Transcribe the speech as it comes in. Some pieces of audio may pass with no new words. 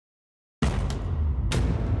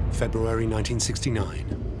February 1969,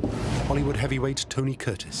 Hollywood heavyweight Tony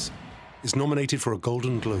Curtis is nominated for a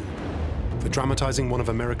Golden Globe for dramatizing one of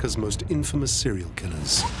America's most infamous serial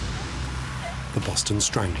killers, the Boston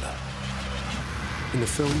Strangler. In the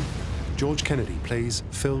film, George Kennedy plays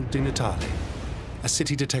Phil DiNatale, a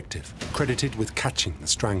city detective credited with catching the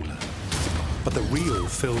Strangler. But the real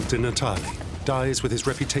Phil DiNatale dies with his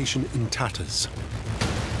reputation in tatters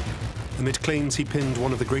amid claims he pinned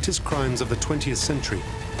one of the greatest crimes of the 20th century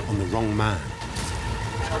on the wrong man.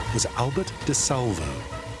 Was Albert DeSalvo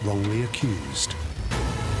wrongly accused?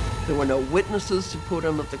 There were no witnesses to put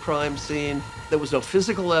him at the crime scene. There was no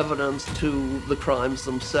physical evidence to the crimes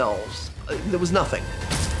themselves. There was nothing.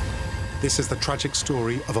 This is the tragic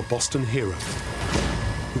story of a Boston hero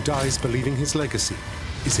who dies believing his legacy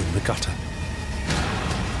is in the gutter.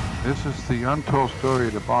 This is the untold story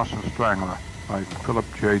of the Boston Strangler by Philip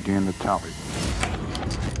J. DiNatale.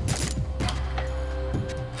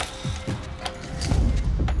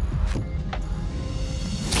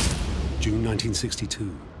 June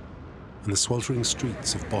 1962, and the sweltering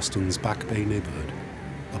streets of Boston's Back Bay neighborhood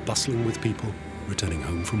are bustling with people returning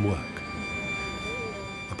home from work.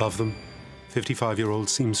 Above them, 55-year-old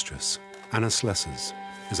seamstress Anna Slessers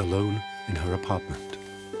is alone in her apartment.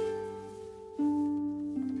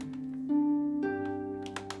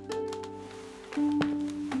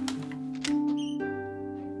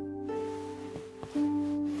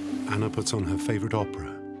 Anna puts on her favorite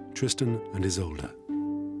opera, Tristan and Isolde,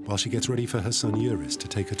 while she gets ready for her son Uris to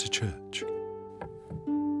take her to church.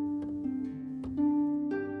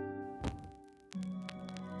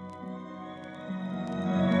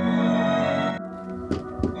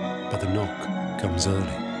 But the knock comes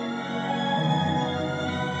early.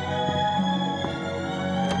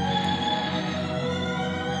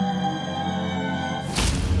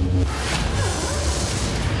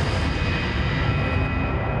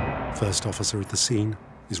 First officer at the scene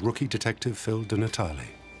is rookie detective Phil DiNatale.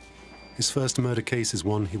 His first murder case is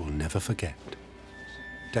one he will never forget.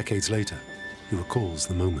 Decades later, he recalls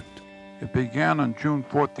the moment. It began on June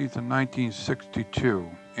 14th of 1962,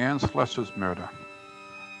 Anne Slesser's murder.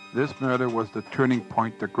 This murder was the turning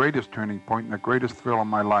point, the greatest turning point, and the greatest thrill of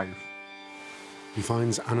my life. He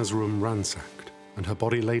finds Anna's room ransacked and her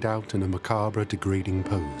body laid out in a macabre, degrading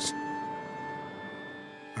pose.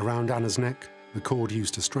 Around Anna's neck, the cord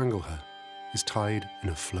used to strangle her is tied in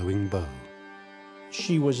a flowing bow.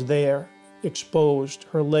 She was there, exposed,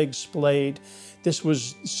 her legs splayed. This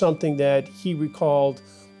was something that he recalled,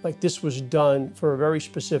 like this was done for a very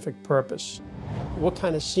specific purpose. What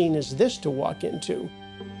kind of scene is this to walk into?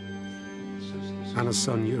 Anna's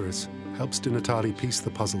son Uris helps DiNatale piece the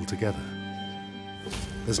puzzle together.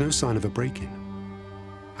 There's no sign of a break-in.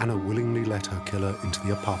 Anna willingly let her killer into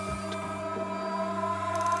the apartment.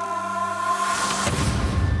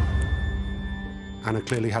 Anna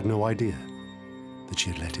clearly had no idea that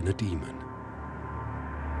she had let in a demon.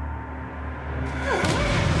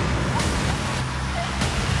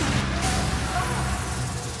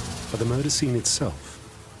 But the murder scene itself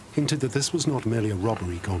hinted that this was not merely a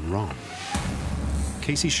robbery gone wrong.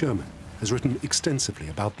 Casey Sherman has written extensively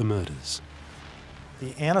about the murders.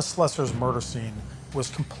 The Anna Slesser's murder scene was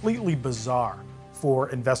completely bizarre for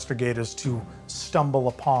investigators to stumble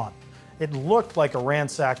upon. It looked like a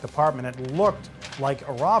ransacked apartment. It looked like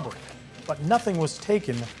a robbery, but nothing was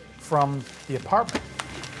taken from the apartment.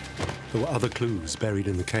 There were other clues buried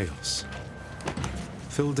in the chaos.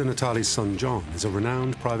 Phil DiNatale's son John is a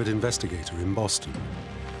renowned private investigator in Boston.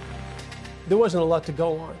 There wasn't a lot to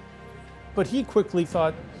go on, but he quickly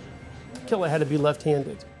thought the killer had to be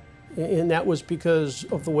left-handed. And that was because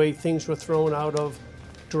of the way things were thrown out of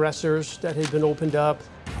dressers that had been opened up,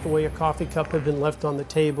 the way a coffee cup had been left on the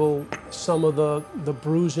table, some of the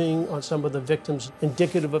bruising on some of the victims,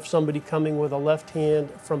 indicative of somebody coming with a left hand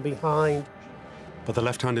from behind. But the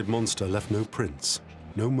left-handed monster left no prints,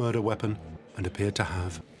 no murder weapon, and appeared to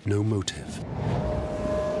have no motive.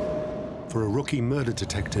 For a rookie murder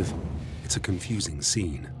detective, it's a confusing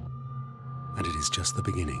scene. And it is just the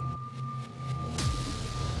beginning.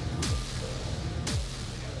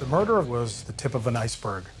 The murder was the tip of an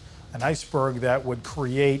iceberg that would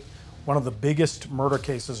create one of the biggest murder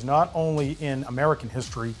cases, not only in American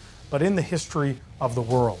history, but in the history of the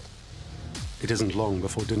world. It isn't long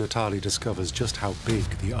before DiNatale discovers just how big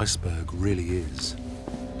the iceberg really is.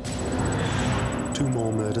 Two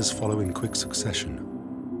more murders follow in quick succession.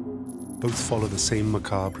 Both follow the same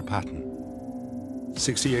macabre pattern.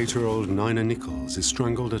 68-year-old Nina Nichols is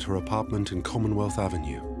strangled at her apartment in Commonwealth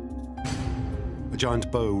Avenue. A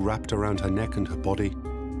giant bow wrapped around her neck and her body,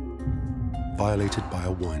 violated by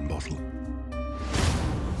a wine bottle.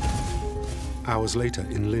 Hours later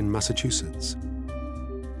in Lynn, Massachusetts,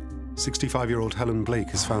 65-year-old Helen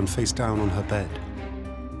Blake is found face down on her bed.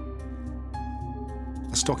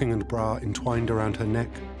 A stocking and bra entwined around her neck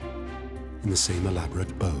in the same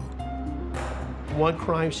elaborate bow. One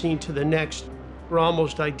crime scene to the next were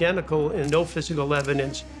almost identical, and no physical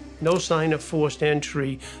evidence, no sign of forced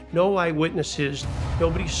entry, no eyewitnesses.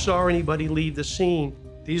 Nobody saw anybody leave the scene.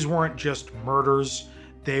 These weren't just murders,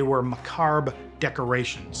 they were macabre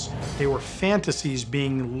decorations. They were fantasies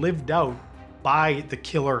being lived out by the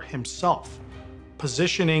killer himself,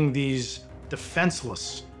 positioning these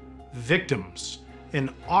defenseless victims in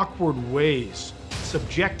awkward ways,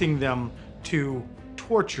 subjecting them to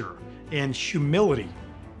torture and humility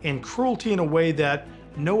and cruelty in a way that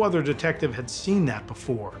no other detective had seen that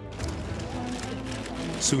before.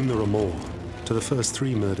 Soon there are more. To the first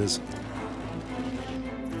 3 murders,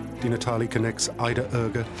 DiNatale connects Ida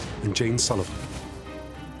Erger and Jane Sullivan,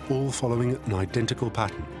 all following an identical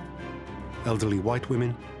pattern: elderly white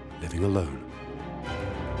women living alone.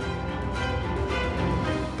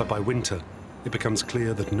 But by winter, it becomes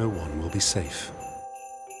clear that no one will be safe.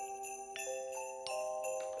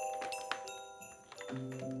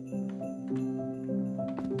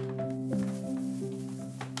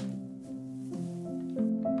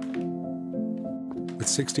 With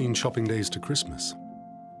 16 shopping days to Christmas,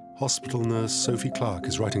 hospital nurse Sophie Clark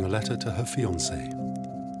is writing a letter to her fiancé.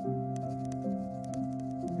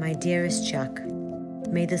 My dearest Chuck,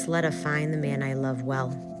 may this letter find the man I love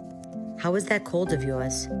well. How is that cold of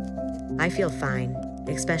yours? I feel fine,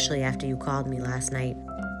 especially after you called me last night.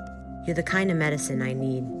 You're the kind of medicine I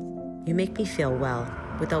need. You make me feel well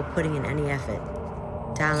without putting in any effort.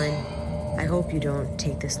 Darling, I hope you don't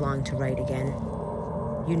take this long to write again.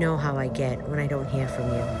 You know how I get when I don't hear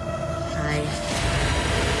from you.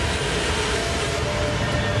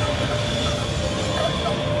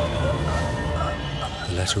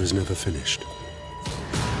 The letter is never finished.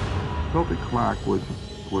 Sophie Clark was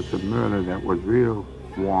a murder that was real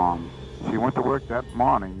warm. She went to work that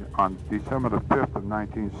morning on December the 5th of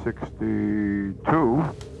 1962,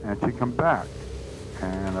 and she come back.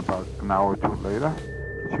 And about an hour or two later,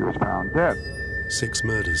 she was found dead. 6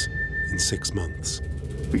 murders in 6 months.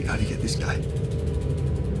 We gotta get this guy.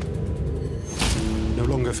 No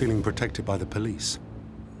longer feeling protected by the police,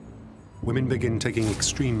 women begin taking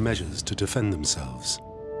extreme measures to defend themselves.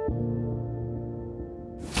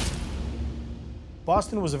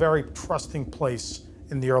 Boston was a very trusting place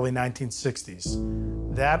in the early 1960s.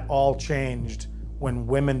 That all changed when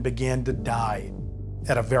women began to die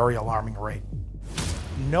at a very alarming rate.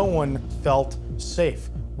 No one felt safe.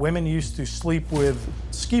 Women used to sleep with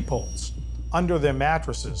ski poles under their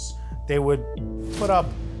mattresses. They would put up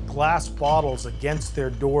glass bottles against their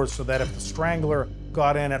doors so that if the strangler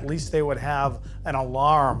got in, at least they would have an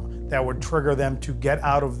alarm that would trigger them to get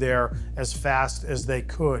out of there as fast as they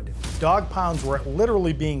could. Dog pounds were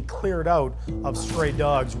literally being cleared out of stray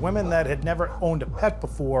dogs. Women that had never owned a pet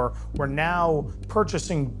before were now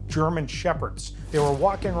purchasing German Shepherds. They were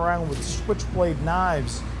walking around with switchblade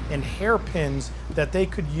knives and hairpins that they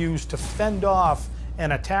could use to fend off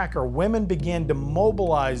an attacker. Women began to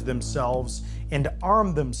mobilize themselves and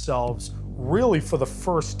arm themselves really for the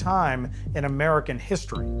first time in American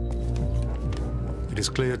history. It is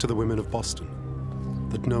clear to the women of Boston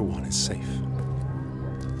that no one is safe.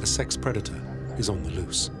 A sex predator is on the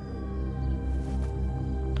loose.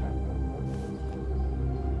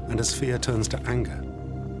 And as fear turns to anger,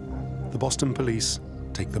 the Boston police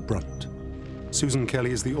take the brunt. Susan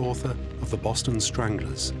Kelly is the author of The Boston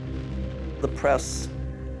Stranglers. The press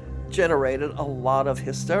generated a lot of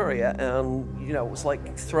hysteria, and it was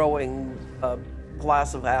like throwing a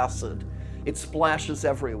glass of acid. It splashes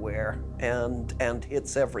everywhere and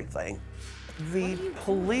hits everything. The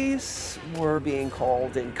police were being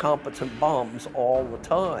called incompetent bums all the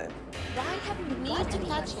time. Why have you need to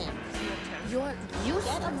catch him? You're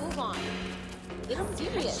useless. Get a move on. It's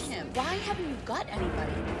serious. Why haven't you got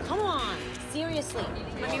anybody? Come on, seriously.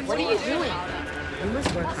 What are you doing? You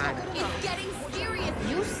must work hard. It's getting serious.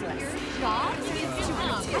 Useless. Your job is to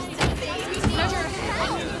protect the baby.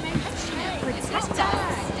 Protect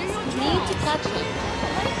us. You need to catch him.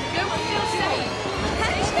 Don't feel safe.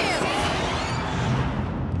 Catch him.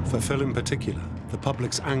 For Phil in particular, the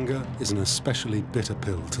public's anger is an especially bitter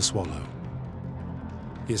pill to swallow.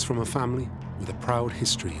 He is from a family with a proud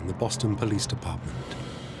history in the Boston Police Department.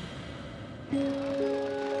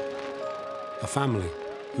 A family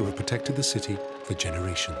who have protected the city for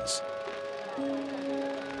generations.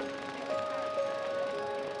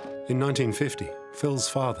 In 1950, Phil's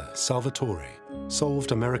father, Salvatore,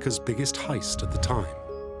 solved America's biggest heist at the time,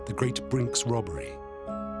 the Great Brinks Robbery.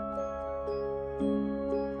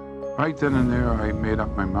 Right then and there, I made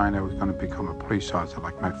up my mind I was going to become a police officer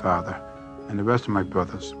like my father and the rest of my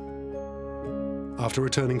brothers. After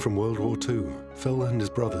returning from World War II, Phil and his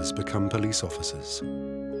brothers become police officers.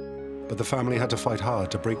 But the family had to fight hard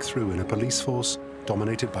to break through in a police force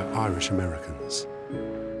dominated by Irish Americans.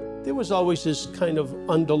 There was always this kind of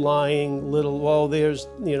underlying little, well, there's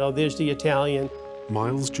the Italian.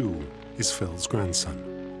 Miles Jewell is Phil's grandson.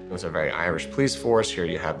 It was a very Irish police force. Here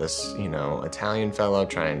you have this, Italian fellow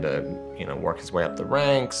trying to, work his way up the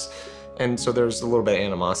ranks. And so there's a little bit of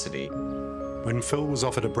animosity. When Phil was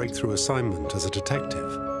offered a breakthrough assignment as a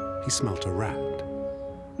detective, he smelt a rat.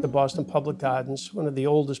 The Boston Public Gardens, one of the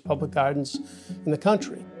oldest public gardens in the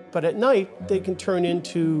country. But at night, they can turn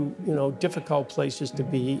into, difficult places to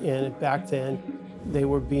be. And back then, they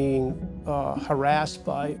were being harassed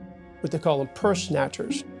by what they call them purse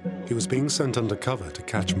snatchers. He was being sent undercover to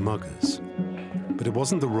catch muggers, but it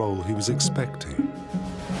wasn't the role he was expecting.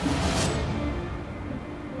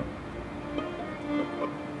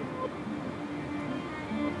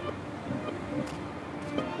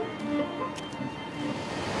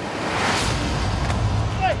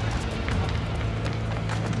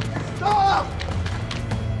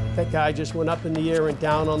 That guy just went up in the air and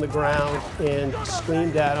down on the ground and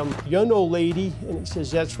screamed at him, "You're no lady." And he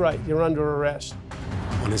says, "That's right, you're under arrest."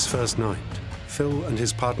 On his first night, Phil and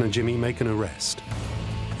his partner Jimmy make an arrest.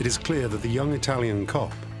 It is clear that the young Italian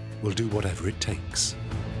cop will do whatever it takes.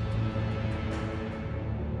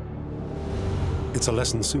 It's a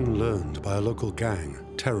lesson soon learned by a local gang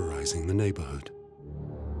terrorizing the neighborhood.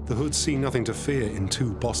 The hoods see nothing to fear in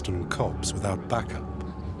two Boston cops without backup.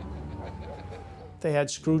 They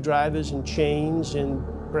had screwdrivers and chains and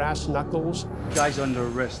brass knuckles. Guy's under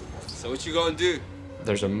arrest. So what you gonna do?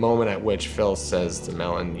 There's a moment at which Phil says to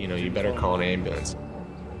Mellon, you better call an ambulance.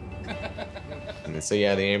 And they say,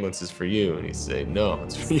 yeah, the ambulance is for you. And he say, no,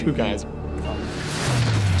 it's for you guys.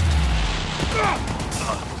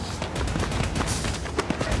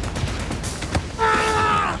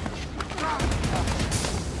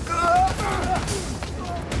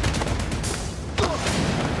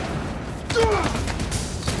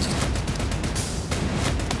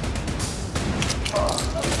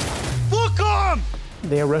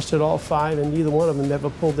 They arrested all five, and neither one of them ever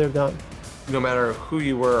pulled their gun. No matter who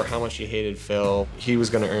you were or how much you hated Phil, he was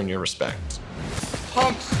going to earn your respect.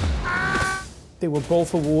 Punks! They were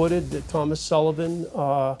both awarded the Thomas Sullivan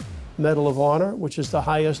Medal of Honor, which is the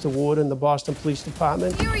highest award in the Boston Police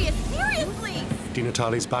Department. Seriously!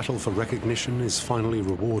 DiNatale's battle for recognition is finally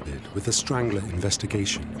rewarded with the Strangler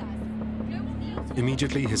investigation.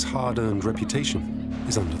 Immediately, his hard-earned reputation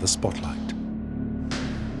is under the spotlight.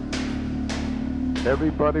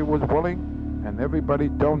 Everybody was willing, and everybody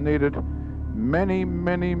donated many,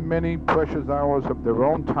 many, many precious hours of their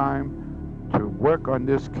own time to work on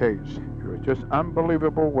this case. It was just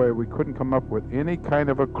unbelievable where we couldn't come up with any kind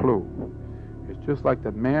of a clue. It's just like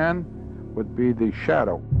the man would be the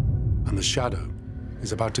shadow. And the shadow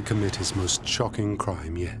is about to commit his most shocking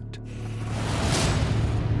crime yet.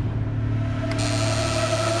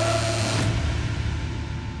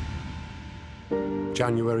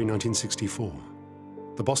 January 1964.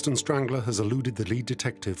 The Boston Strangler has eluded the lead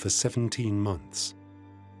detective for 17 months.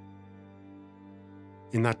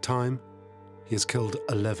 In that time, he has killed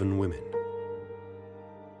 11 women.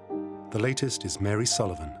 The latest is Mary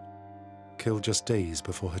Sullivan, killed just days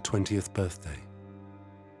before her 20th birthday.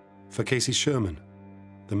 For Casey Sherman,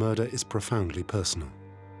 the murder is profoundly personal.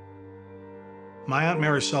 My Aunt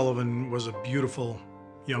Mary Sullivan was a beautiful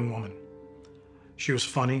young woman. She was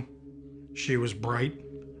funny, she was bright,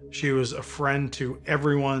 she was a friend to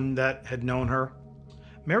everyone that had known her.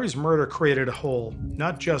 Mary's murder created a hole,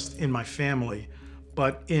 not just in my family,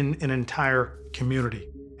 but in an entire community.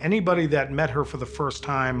 Anybody that met her for the first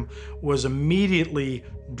time was immediately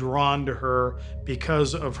drawn to her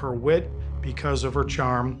because of her wit, because of her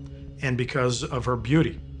charm, and because of her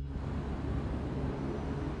beauty.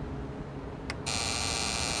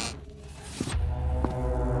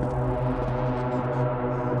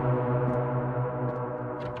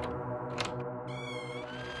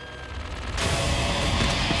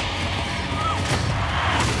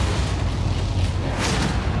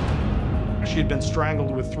 She had been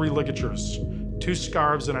strangled with 3 ligatures, 2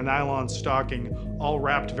 scarves and a nylon stocking, all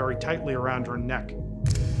wrapped very tightly around her neck.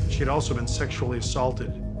 She had also been sexually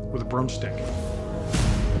assaulted with a broomstick.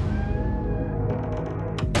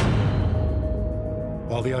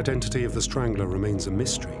 While the identity of the Strangler remains a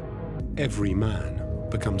mystery, every man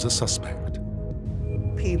becomes a suspect.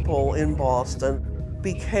 People in Boston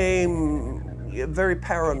became very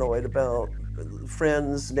paranoid about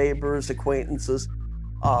friends, neighbors, acquaintances.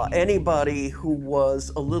 Anybody who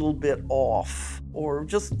was a little bit off or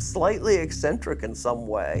just slightly eccentric in some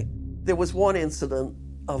way. There was one incident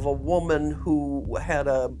of a woman who had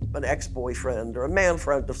an ex-boyfriend or a man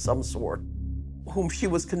friend of some sort, whom she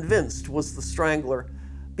was convinced was the Strangler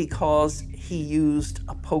because he used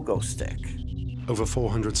a pogo stick. Over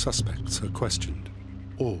 400 suspects are questioned.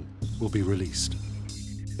 All will be released.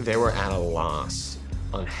 They were at a loss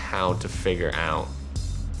on how to figure out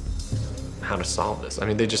how to solve this. I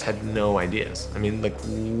mean, they just had no ideas. I mean, like,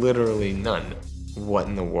 literally none. What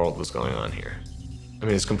in the world was going on here? I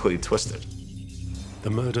mean, it's completely twisted. The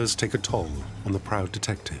murders take a toll on the proud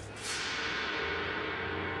detective.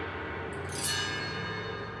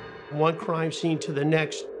 One crime scene to the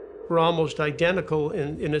next were almost identical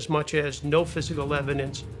in as much as no physical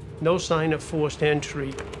evidence, no sign of forced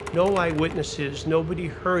entry, no eyewitnesses, nobody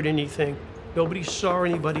heard anything, nobody saw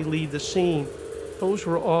anybody leave the scene. Those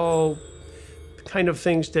were all kind of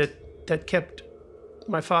things that kept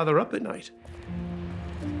my father up at night.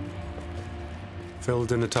 Phil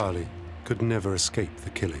DiNatale could never escape the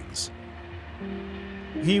killings.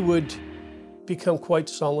 He would become quite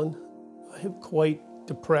sullen, quite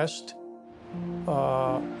depressed,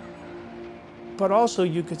 but also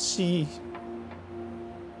you could see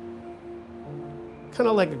kind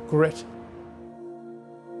of like a grit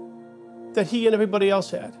that he and everybody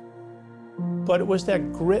else had. But it was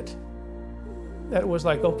that grit that was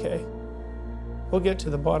like, okay, we'll get to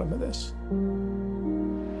the bottom of this.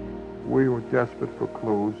 We were desperate for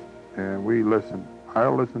clues, and we listened.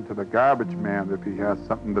 I'll listen to the garbage man if he has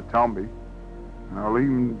something to tell me. And I'll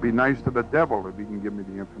even be nice to the devil if he can give me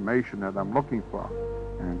the information that I'm looking for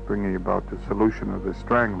and bring me about the solution of the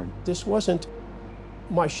strangling. This wasn't,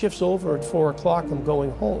 my shift's over at 4 o'clock, I'm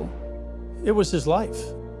going home. It was his life.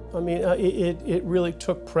 I mean, it really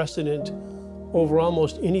took precedent over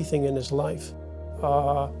almost anything in his life.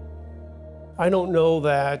 I don't know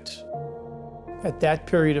that at that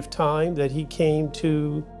period of time that he came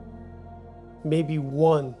to maybe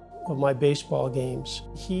one of my baseball games.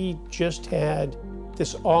 He just had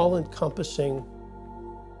this all-encompassing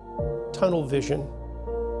tunnel vision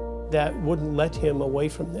that wouldn't let him away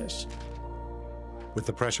from this. With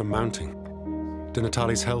the pressure mounting,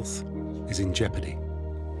 DiNatale's health is in jeopardy.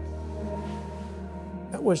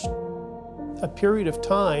 That was a period of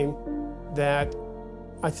time that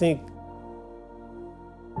I think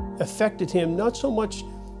affected him not so much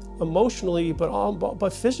emotionally,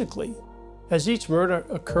 but physically. As each murder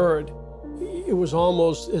occurred, it was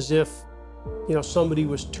almost as if, you know, somebody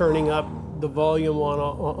was turning up the volume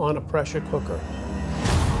on a pressure cooker.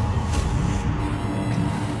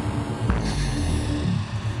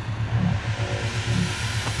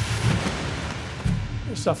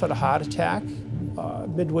 He suffered a heart attack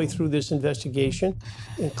midway through this investigation,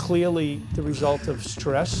 and clearly the result of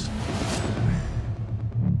stress.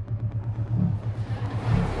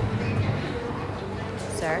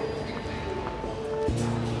 Sir?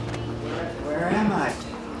 Where am I?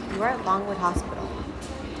 You are at Longwood Hospital.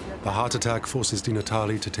 The heart attack forces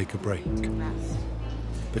DiNatale to take a break.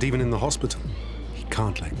 But even in the hospital, he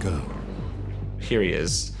can't let go. Here he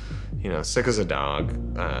is, you know, sick as a dog,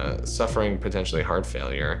 suffering potentially heart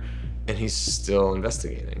failure, and he's still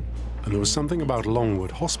investigating. And there was something about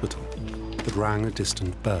Longwood Hospital that rang a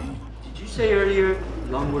distant bell. Did you say earlier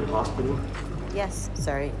Longwood Hospital? Yes,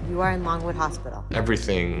 sir. You are in Longwood Hospital.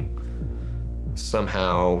 Everything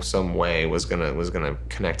somehow, some way was gonna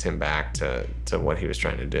connect him back to what he was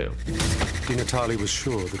trying to do. DiNatale was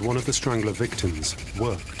sure that one of the Strangler victims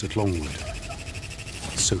worked at Longwood.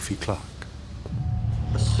 Sophie Clark.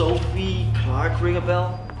 Sophie Clark, ring a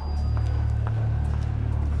bell?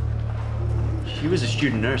 She was a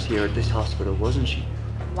student nurse here at this hospital, wasn't she?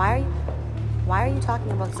 Why are you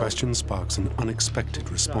talking about The question sparks an unexpected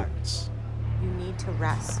response. You need to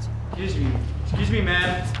rest. Excuse me,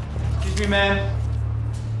 ma'am. Excuse me, ma'am.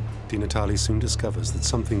 DiNatale soon discovers that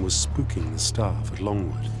something was spooking the staff at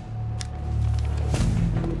Longwood.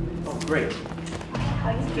 Oh, great. How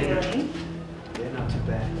are you feeling? Yeah, not too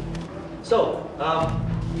bad. So,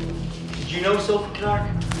 did you know Sophie Clark?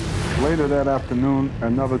 Later that afternoon,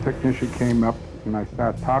 another technician came up, and I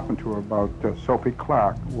started talking to her about Sophie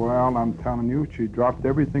Clark. Well, I'm telling you, she dropped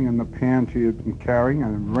everything in the pan she had been carrying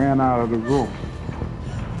and ran out of the room.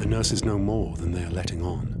 The nurses know more than they're letting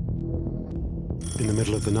on. In the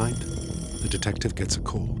middle of the night, the detective gets a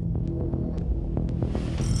call.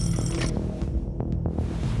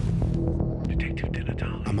 Detective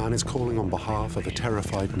DiNatale. A man is calling on behalf of a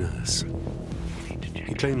terrified nurse.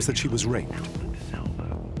 He claims that she was raped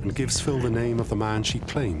and gives Phil the name of the man she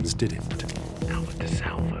claims did it.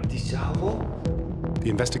 DiSalvo? The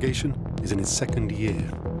investigation is in its second year,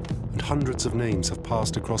 and hundreds of names have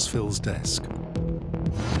passed across Phil's desk.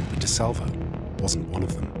 But DeSalvo wasn't one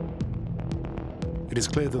of them. It is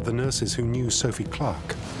clear that the nurses who knew Sophie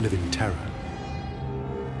Clark live in terror.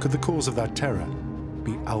 Could the cause of that terror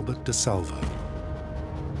be Albert DeSalvo?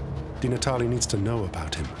 DiNatale needs to know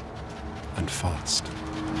about him, and fast.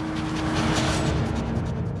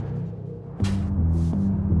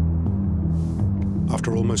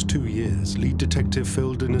 After almost 2 years, lead detective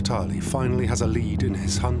Phil DiNatale finally has a lead in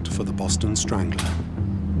his hunt for the Boston Strangler.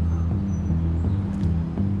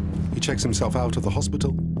 He checks himself out of the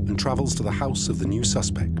hospital and travels to the house of the new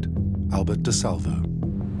suspect, Albert DeSalvo.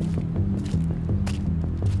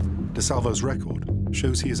 DeSalvo's record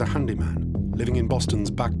shows he is a handyman living in Boston's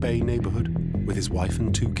Back Bay neighborhood with his wife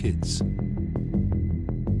and 2 kids.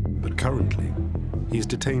 But currently, he is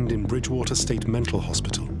detained in Bridgewater State Mental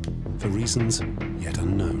Hospital for reasons yet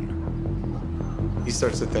unknown. He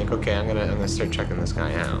starts to think, okay, I'm gonna start checking this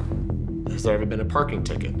guy out. Has there ever been a parking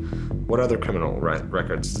ticket? What other criminal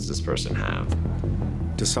records does this person have?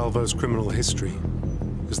 DeSalvo's criminal history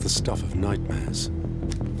is the stuff of nightmares.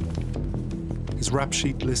 His rap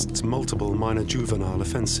sheet lists multiple minor juvenile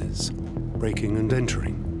offenses, breaking and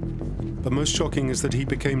entering. But most shocking is that he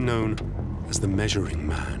became known as the Measuring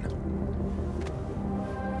Man,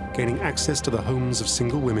 gaining access to the homes of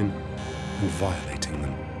single women and violating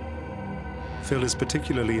them. Phil is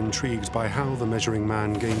particularly intrigued by how the Measuring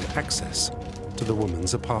Man gained access to the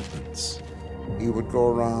woman's apartments. He would go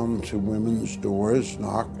around to women's doors,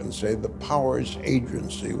 knock, and say the Powers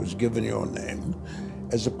Agency was giving your name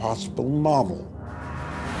as a possible model.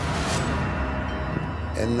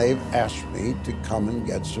 And they've asked me to come and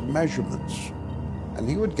get some measurements. And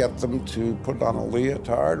he would get them to put on a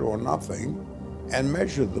leotard or nothing and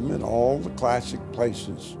measure them in all the classic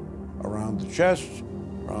places, around the chest,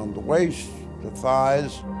 around the waist, the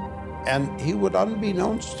thighs, and he would,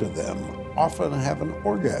 unbeknownst to them, often have an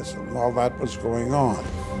orgasm while that was going on.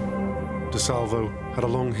 DeSalvo had a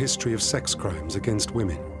long history of sex crimes against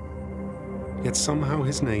women, yet somehow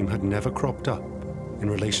his name had never cropped up in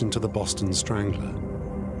relation to the Boston Strangler.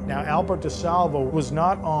 Now, Albert DeSalvo was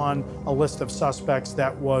not on a list of suspects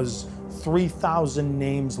that was 3,000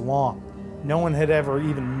 names long. No one had ever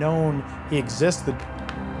even known he existed.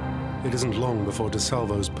 It isn't long before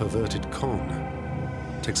DeSalvo's perverted con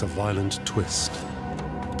takes a violent twist.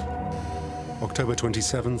 October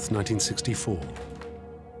 27th, 1964.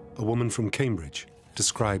 A woman from Cambridge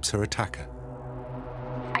describes her attacker.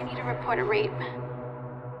 I need to report a rape.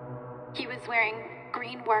 He was wearing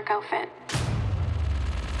green work outfit.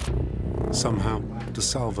 Somehow,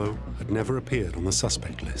 DeSalvo had never appeared on the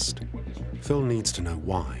suspect list. Phil needs to know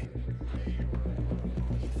why.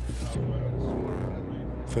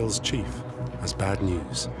 Phil's chief has bad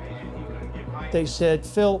news. They said,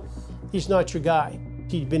 Phil, he's not your guy.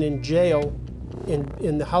 He'd been in jail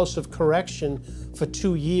in the House of Correction for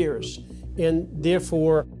 2 years, and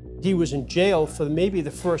therefore he was in jail for maybe the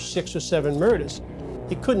first 6 or 7 murders.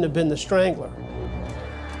 He couldn't have been the Strangler.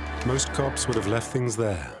 Most cops would have left things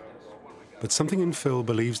there, but something in Phil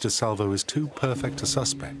believes DeSalvo is too perfect a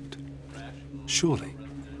suspect. Surely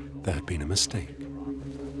there had been a mistake.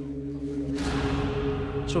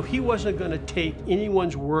 So he wasn't going to take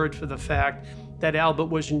anyone's word for the fact that Albert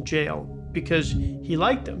was in jail, because he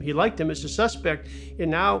liked him. He liked him as a suspect, and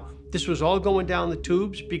now this was all going down the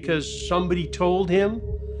tubes because somebody told him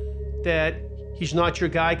that he's not your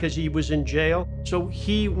guy because he was in jail. So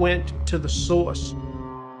he went to the source.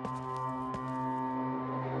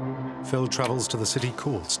 Phil travels to the city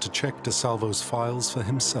courts to check DeSalvo's files for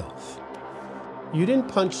himself. You didn't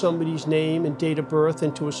punch somebody's name and date of birth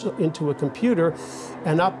into a computer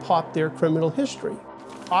and not pop their criminal history.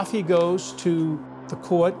 Off he goes to the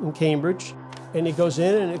court in Cambridge, and he goes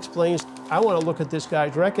in and explains, I want to look at this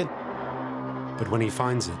guy's record. But when he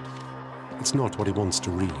finds it, it's not what he wants to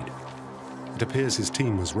read. It appears his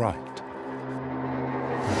team was right.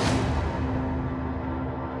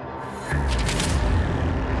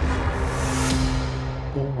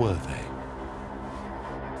 Or were they?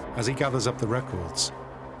 As he gathers up the records,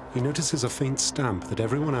 he notices a faint stamp that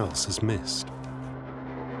everyone else has missed.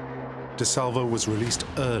 DeSalvo was released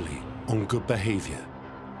early on good behavior,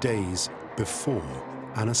 days before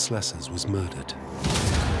Anna Slessers was murdered.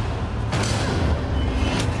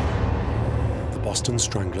 The Boston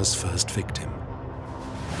Strangler's first victim.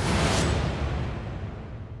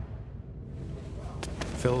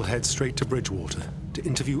 Phil heads straight to Bridgewater to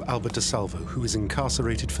interview Albert DeSalvo, who is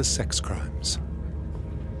incarcerated for sex crimes.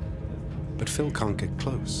 But Phil can't get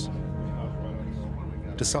close.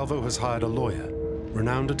 DeSalvo has hired a lawyer,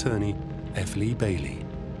 renowned attorney F. Lee Bailey.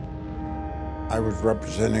 I was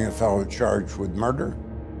representing a fellow charged with murder.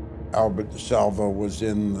 Albert DeSalvo was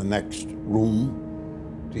in the next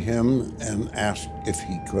room to him and asked if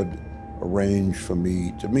he could arrange for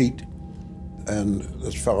me to meet. And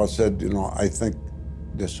this fellow said, you know, I think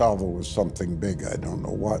DeSalvo was something big, I don't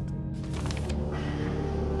know what.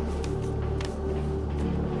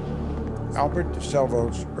 Albert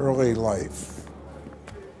DeSalvo's early life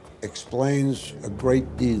explains a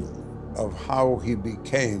great deal of how he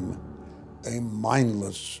became a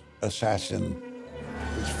mindless assassin.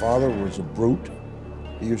 His father was a brute.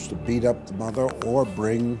 He used to beat up the mother or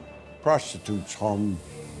bring prostitutes home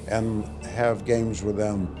and have games with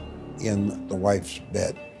them in the wife's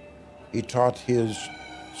bed. He taught his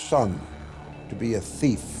son to be a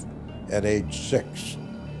thief at age 6,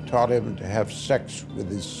 taught him to have sex with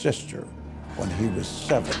his sister when he was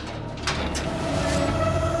 7.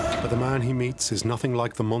 But the man he meets is nothing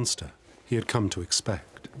like the monster he had come to expect.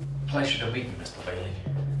 Pleasure to meet you, Mr. Bailey.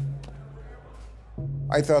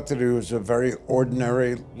 I thought that he was a very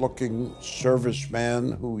ordinary-looking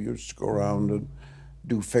serviceman who used to go around and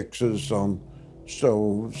do fixes on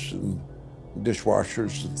stoves and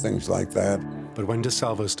dishwashers and things like that. But when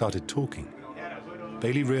DeSalvo started talking,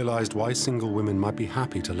 Bailey realized why single women might be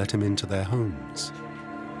happy to let him into their homes.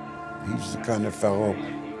 He's the kind of fellow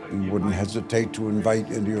you wouldn't hesitate to invite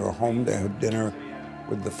into your home to have dinner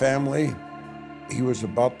with the family. He was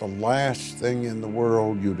about the last thing in the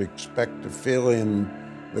world you'd expect to fill in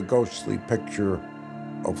the ghostly picture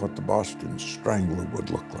of what the Boston Strangler would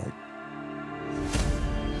look like.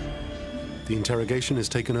 The interrogation is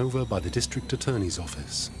taken over by the district attorney's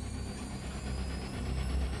office.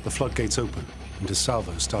 The floodgates open, and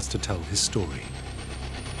DeSalvo starts to tell his story.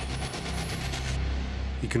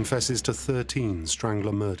 He confesses to 13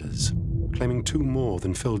 Strangler murders, claiming 2 more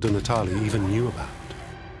than Phil DiNatale even knew about.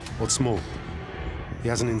 What's more, he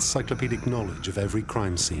has an encyclopedic knowledge of every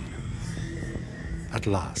crime scene. At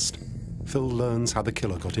last, Phil learns how the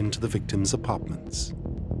killer got into the victim's apartments.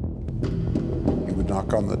 He would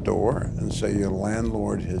knock on the door and say, your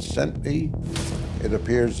landlord has sent me. It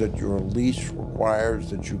appears that your lease requires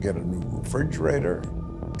that you get a new refrigerator.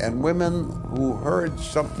 And women who heard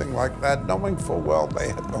something like that, knowing full well they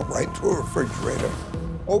had no right to a refrigerator,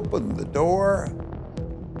 opened the door,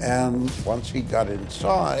 and once he got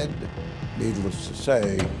inside, needless to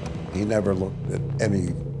say, he never looked at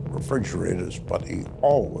any refrigerators, but he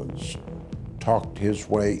always talked his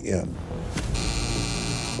way in.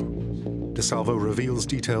 DeSalvo reveals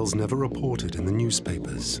details never reported in the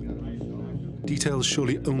newspapers. Details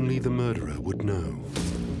surely only the murderer would know.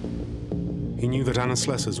 He knew that Anna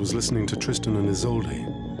Slessers was listening to Tristan and Isolde,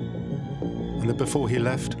 and that before he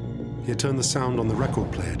left, he had turned the sound on the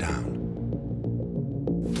record player down.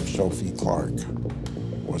 Sophie Clark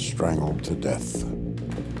was strangled to death.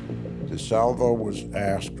 DeSalvo was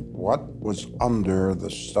asked what was under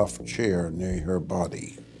the stuffed chair near her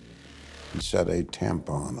body. He said, a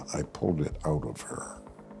tampon. I pulled it out of her.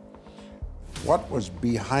 What was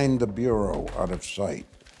behind the bureau out of sight?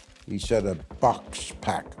 He said, a box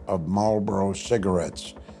pack of Marlboro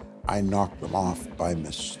cigarettes. I knocked them off by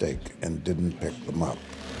mistake and didn't pick them up.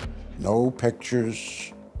 No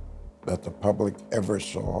pictures that the public ever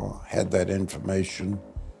saw had that information,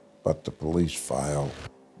 but the police file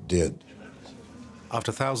did.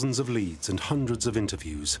 After thousands of leads and hundreds of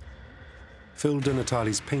interviews, Phil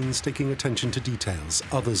DiNatale's painstaking attention to details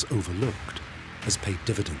others overlooked has paid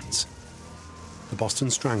dividends. The Boston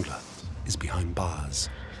Strangler is behind bars.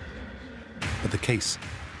 But the case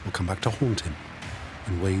will come back to haunt him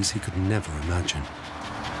in ways he could never imagine.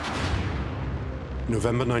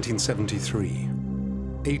 November 1973,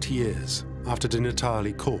 8 years after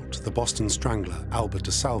DiNatale caught the Boston Strangler Albert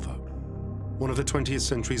DeSalvo, one of the 20th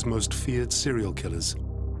century's most feared serial killers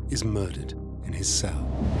is murdered in his cell.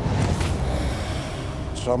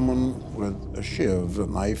 Someone with a shiv, a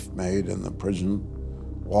knife made in the prison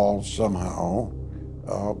wall somehow,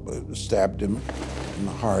 stabbed him in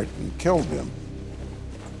the heart and killed him.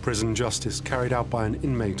 Prison justice carried out by an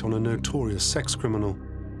inmate on a notorious sex criminal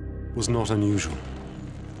was not unusual.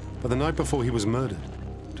 But the night before he was murdered,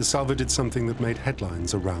 DeSalvo did something that made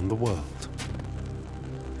headlines around the world.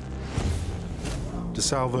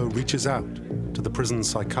 DeSalvo reaches out to the prison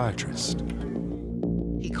psychiatrist.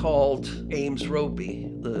 He called Ames Roby,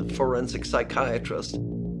 the forensic psychiatrist,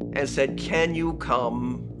 and said, can you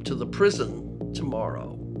come to the prison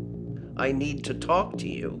tomorrow? I need to talk to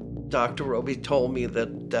you. Dr. Roby told me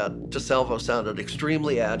that DeSalvo sounded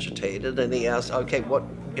extremely agitated, and he asked, okay, what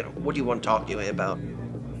do you want to talk to me about?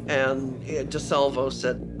 And DeSalvo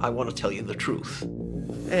said, I want to tell you the truth.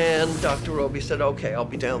 And Dr. Roby said, okay, I'll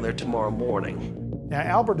be down there tomorrow morning. Now,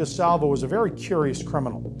 Albert DeSalvo was a very curious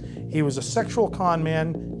criminal. He was a sexual con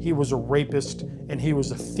man, he was a rapist, and he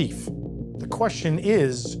was a thief. The question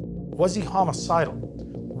is, was he homicidal?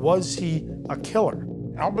 Was he a killer?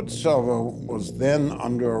 Albert DeSalvo was then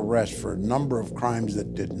under arrest for a number of crimes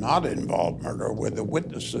that did not involve murder, where the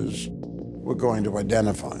witnesses were going to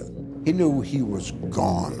identify them. He knew he was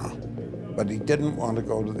gone, but he didn't want to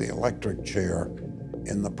go to the electric chair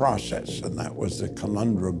in the process, and that was the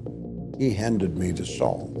conundrum he handed me to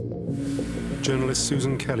solve. Journalist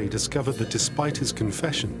Susan Kelly discovered that despite his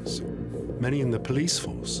confessions, many in the police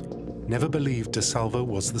force never believed DeSalvo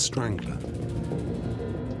was the Strangler.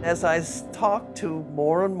 As I talked to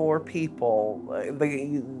more and more people,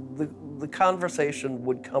 the conversation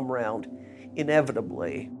would come around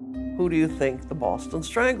inevitably. Who do you think the Boston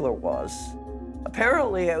Strangler was?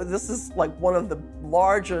 Apparently, this is like one of the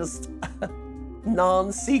largest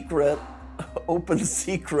non-secret open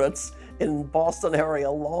secrets in Boston area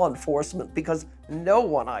law enforcement, because no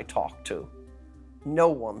one I talked to, no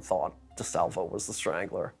one thought DeSalvo was the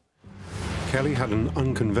Strangler. Kelly had an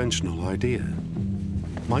unconventional idea.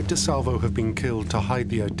 Might DeSalvo have been killed to hide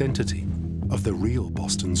the identity of the real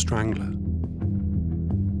Boston Strangler?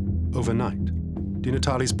 Overnight,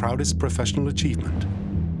 DiNatale's proudest professional achievement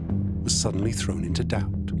was suddenly thrown into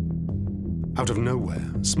doubt. Out of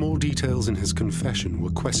nowhere, small details in his confession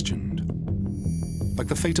were questioned. Like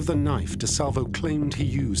the fate of the knife DeSalvo claimed he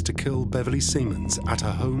used to kill Beverly Siemens at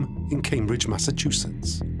her home in Cambridge,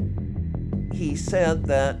 Massachusetts. He said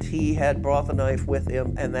that he had brought the knife with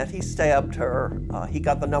him and that he stabbed her. He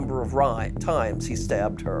got the number of times he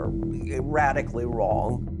stabbed her radically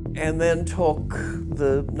wrong, and then took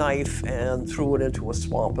the knife and threw it into a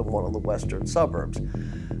swamp in one of the western suburbs.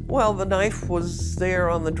 Well, the knife was there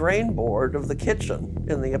on the drain board of the kitchen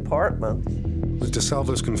in the apartment. With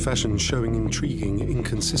DeSalvo's confession showing intriguing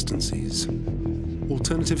inconsistencies,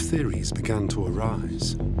 alternative theories began to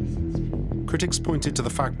arise. Critics pointed to the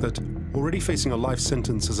fact that, already facing a life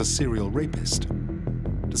sentence as a serial rapist,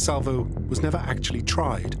 DeSalvo was never actually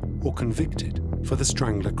tried or convicted for the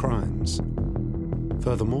Strangler crimes.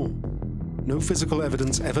 Furthermore, no physical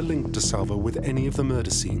evidence ever linked DeSalvo with any of the murder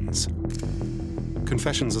scenes.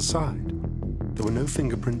 Confessions aside, there were no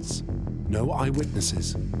fingerprints, no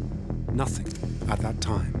eyewitnesses, nothing at that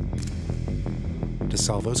time.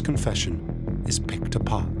 DeSalvo's confession is picked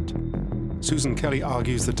apart. Susan Kelly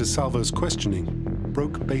argues that DeSalvo's questioning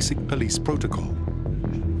broke basic police protocol.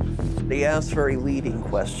 He asked very leading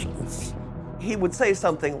questions. He would say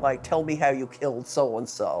something like, "Tell me how you killed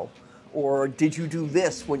so-and-so," or "Did you do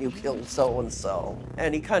this when you killed so-and-so?"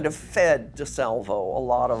 And he kind of fed DeSalvo a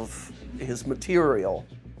lot of his material.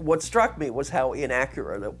 What struck me was how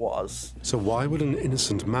inaccurate it was. So why would an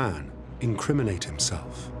innocent man incriminate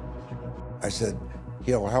himself? I said,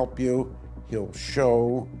 he'll help you, he'll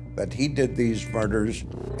show that he did these murders,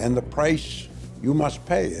 and the price you must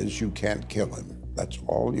pay is you can't kill him. That's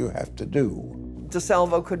all you have to do.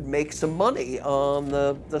 DeSalvo could make some money on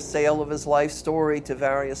the sale of his life story to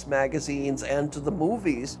various magazines and to the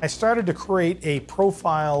movies. I started to create a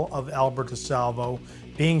profile of Albert DeSalvo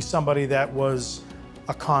being somebody that was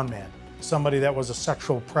a con man, somebody that was a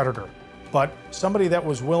sexual predator, but somebody that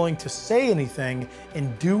was willing to say anything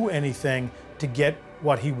and do anything to get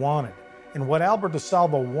what he wanted. And what Albert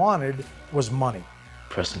DeSalvo wanted was money.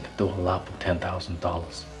 A person could do a lot for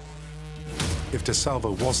 $10,000. If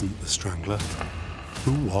DeSalvo wasn't the Strangler,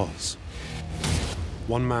 who was?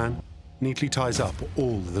 One man neatly ties up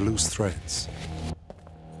all the loose threads.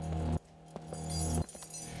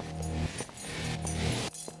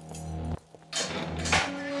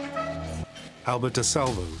 Albert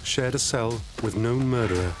DeSalvo shared a cell with known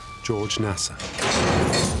murderer George Nasser.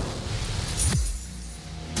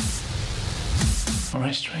 All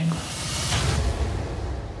right, Strangler.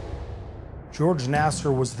 George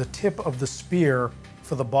Nasser was the tip of the spear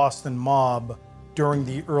for the Boston mob during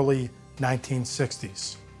the early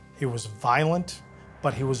 1960s. He was violent,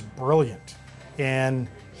 but he was brilliant. And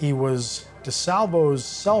he was DeSalvo's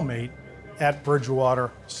cellmate at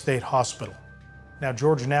Bridgewater State Hospital. Now,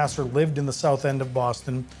 George Nasser lived in the south end of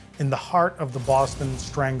Boston, in the heart of the Boston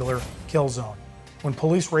Strangler kill zone. When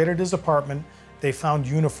police raided his apartment, they found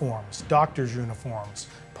uniforms, doctors' uniforms,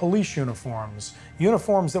 police uniforms,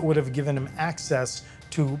 uniforms that would have given him access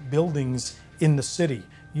to buildings in the city,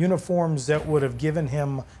 uniforms that would have given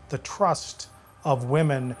him the trust of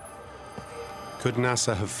women. Could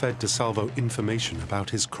Nasser have fed DeSalvo information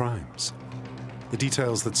about his crimes? The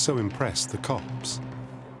details that so impressed the cops.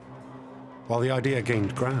 While the idea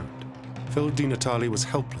gained ground, Phil DiNatale was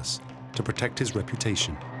helpless to protect his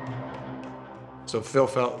reputation. So Phil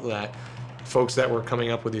felt that folks that were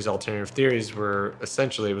coming up with these alternative theories were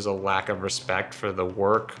essentially, it was a lack of respect for the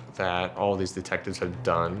work that all these detectives had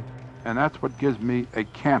done. And that's what gives me a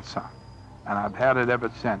cancer, and I've had it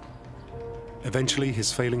ever since. Eventually,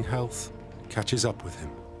 his failing health catches up with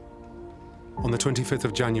him. On the 25th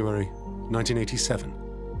of January, 1987,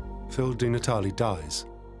 Phil DiNatale dies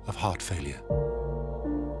of heart failure.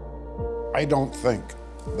 I don't think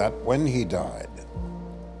that when he died,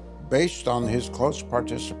 based on his close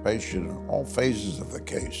participation in all phases of the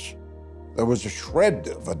case, there was a shred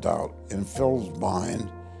of a doubt in Phil's mind,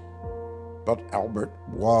 but Albert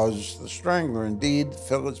was the strangler. Indeed,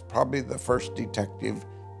 Phil is probably the first detective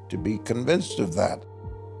to be convinced of that.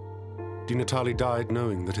 DiNatale died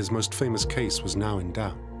knowing that his most famous case was now in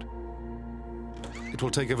doubt. It will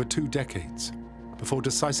take over 2 decades before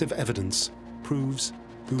decisive evidence proves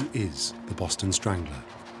who is the Boston Strangler.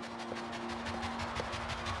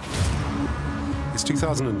 It's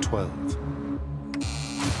 2012.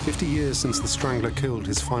 50 years since the Strangler killed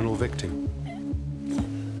his final victim,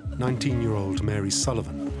 19-year-old Mary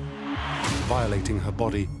Sullivan, violating her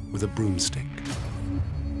body with a broomstick.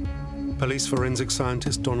 Police forensic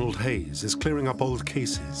scientist Donald Hayes is clearing up old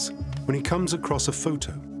cases when he comes across a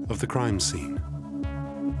photo of the crime scene.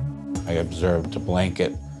 I observed a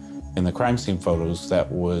blanket in the crime scene photos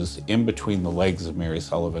that was in between the legs of Mary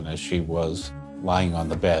Sullivan as she was lying on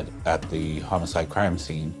the bed at the homicide crime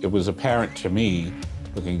scene. It was apparent to me,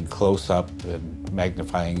 looking close up and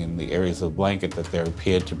magnifying in the areas of the blanket, that there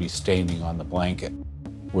appeared to be staining on the blanket,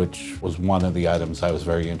 which was one of the items I was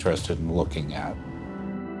very interested in looking at.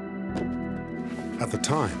 At the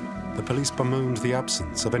time, the police bemoaned the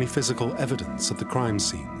absence of any physical evidence at the crime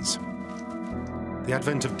scenes. The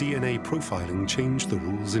advent of DNA profiling changed the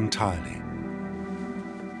rules entirely.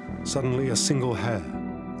 Suddenly, a single hair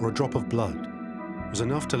or a drop of blood was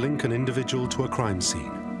enough to link an individual to a crime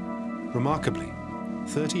scene. Remarkably,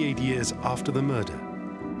 38 years after the murder,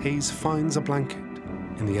 Hayes finds a blanket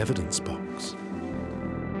in the evidence box.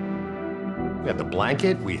 We have the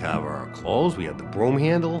blanket, we have our clothes, we have the broom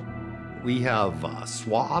handle, we have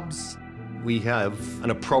swabs, we have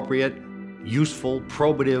an appropriate, useful,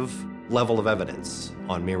 probative level of evidence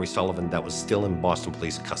on Mary Sullivan that was still in Boston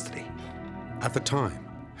police custody. At the time,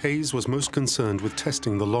 Hayes was most concerned with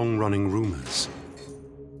testing the long-running rumors.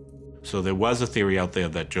 So there was a theory out there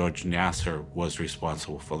that George Nassar was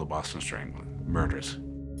responsible for the Boston Strangler murders.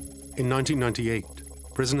 In 1998,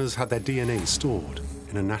 prisoners had their DNA stored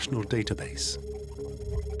in a national database.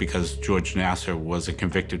 Because George Nassar was a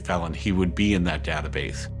convicted felon, he would be in that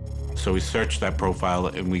database. So we searched that profile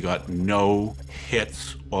and we got no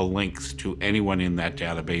hits or links to anyone in that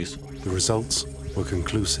database. The results were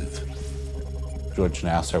conclusive. George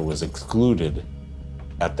Nassar was excluded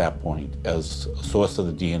at that point as a source of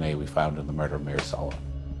the DNA we found in the murder of Mary Sullivan.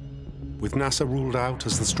 With Nassar ruled out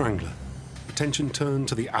as the Strangler, attention turned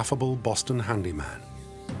to the affable Boston handyman.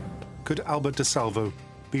 Could Albert DeSalvo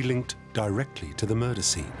be linked directly to the murder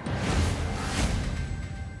scene?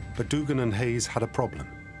 But Dugan and Hayes had a problem.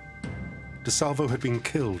 DeSalvo had been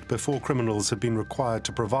killed before criminals had been required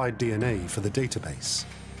to provide DNA for the database.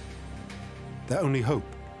 Their only hope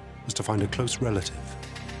was to find a close relative.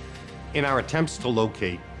 In our attempts to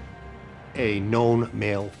locate a known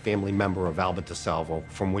male family member of Albert DeSalvo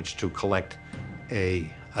from which to collect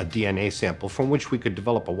a DNA sample from which we could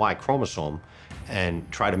develop a Y chromosome and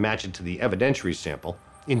try to match it to the evidentiary sample,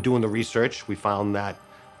 in doing the research, we found that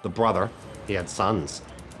the brother, he had sons,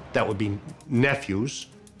 that would be nephews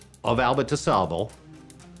of Albert DeSalvo,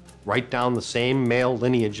 right down the same male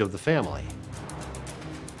lineage of the family.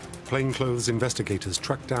 Plainclothes investigators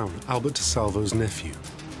tracked down Albert DeSalvo's nephew.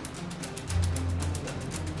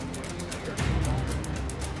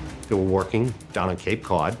 They were working down on Cape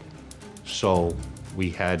Cod, so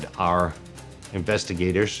we had our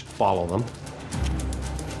investigators follow them.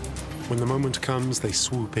 When the moment comes, they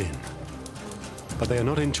swoop in. But they are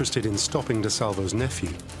not interested in stopping DeSalvo's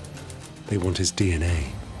nephew. They want his DNA.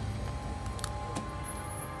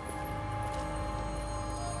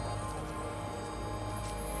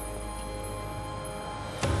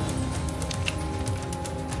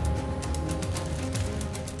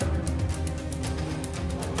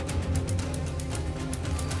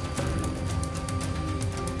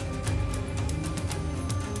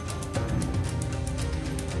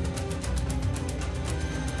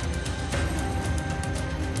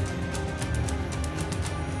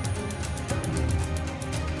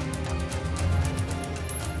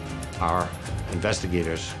 Our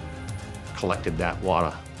investigators collected that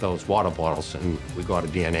water, those water bottles, and we got a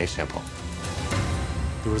DNA sample.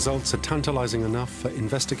 The results are tantalizing enough for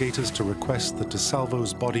investigators to request that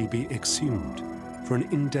DeSalvo's body be exhumed for an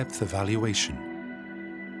in-depth evaluation.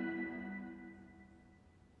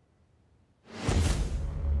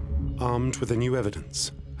 Armed with the new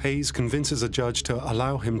evidence, Hayes convinces a judge to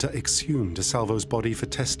allow him to exhume DeSalvo's body for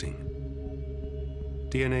testing.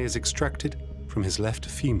 DNA is extracted from his left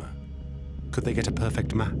femur. Could they get a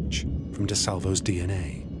perfect match from DeSalvo's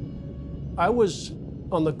DNA? I was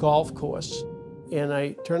on the golf course, and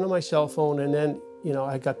I turned on my cell phone, and then,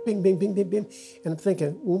 I got bing, bing, bing, bing, bing, and I'm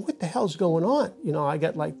thinking, well, what the hell's going on? I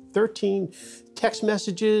got like 13 text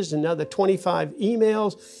messages, and another 25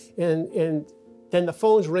 emails, and then the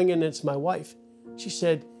phone's ringing, and it's my wife. She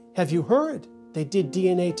said, have you heard? They did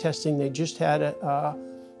DNA testing. They just had a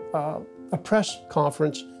press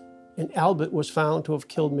conference, and Albert was found to have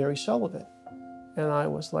killed Mary Sullivan. And I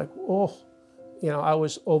was like, oh, I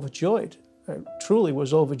was overjoyed. I truly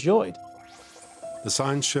was overjoyed. The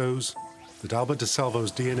science shows that Albert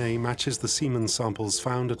DeSalvo's DNA matches the semen samples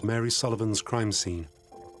found at Mary Sullivan's crime scene,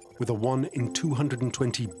 with a 1 in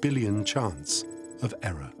 220 billion chance of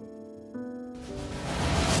error.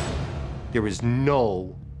 There is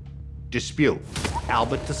no dispute.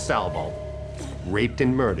 Albert DeSalvo raped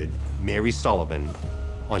and murdered Mary Sullivan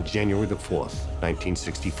on January the 4th,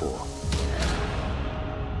 1964.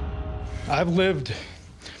 I've lived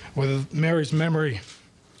with Mary's memory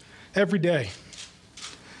every day,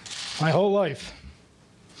 my whole life.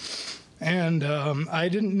 And I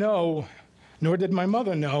didn't know, nor did my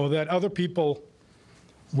mother know, that other people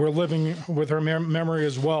were living with her memory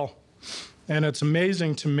as well. And it's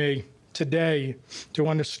amazing to me today to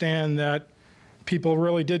understand that people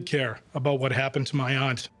really did care about what happened to my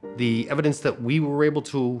aunt. The evidence that we were able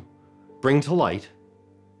to bring to light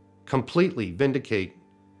completely vindicate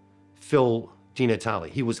Phil DiNatale.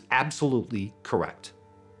 He was absolutely correct,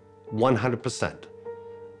 100%.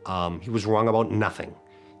 He was wrong about nothing.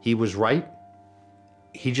 He was right.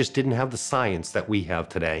 He just didn't have the science that we have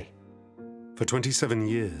today. For 27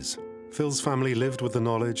 years, Phil's family lived with the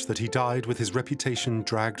knowledge that he died with his reputation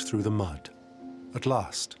dragged through the mud. At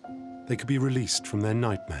last, they could be released from their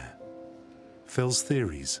nightmare. Phil's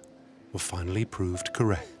theories were finally proved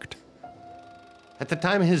correct. At the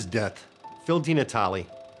time of his death, Phil DiNatale,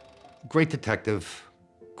 great detective,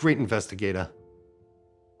 great investigator.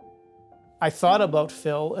 I thought about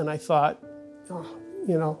Phil, and I thought,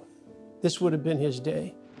 oh, this would have been his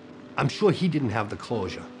day. I'm sure he didn't have the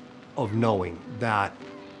closure of knowing that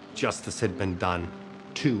justice had been done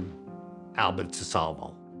to Albert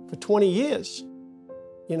DeSalvo. For 20 years,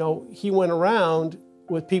 he went around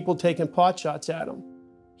with people taking pot shots at him.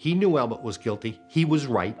 He knew Albert was guilty. He was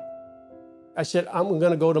right. I said, I'm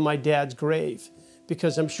going to go to my dad's grave,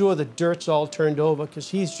 because I'm sure the dirt's all turned over, because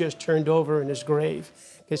he's just turned over in his grave,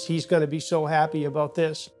 because he's going to be so happy about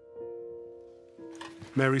this.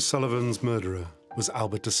 Mary Sullivan's murderer was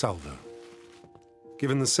Albert DeSalvo.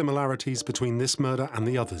 Given the similarities between this murder and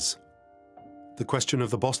the others, the question of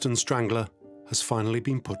the Boston Strangler has finally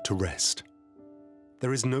been put to rest.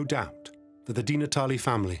 There is no doubt that the DiNatale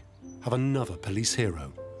family have another police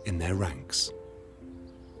hero in their ranks.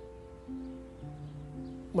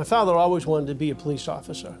 My father always wanted to be a police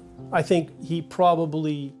officer. I think he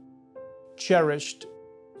probably cherished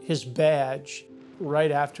his badge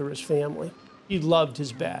right after his family. He loved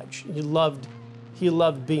his badge. He loved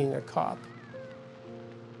being a cop.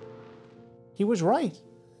 He was right.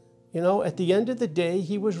 At the end of the day,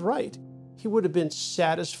 he was right. He would have been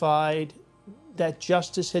satisfied that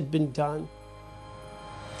justice had been done.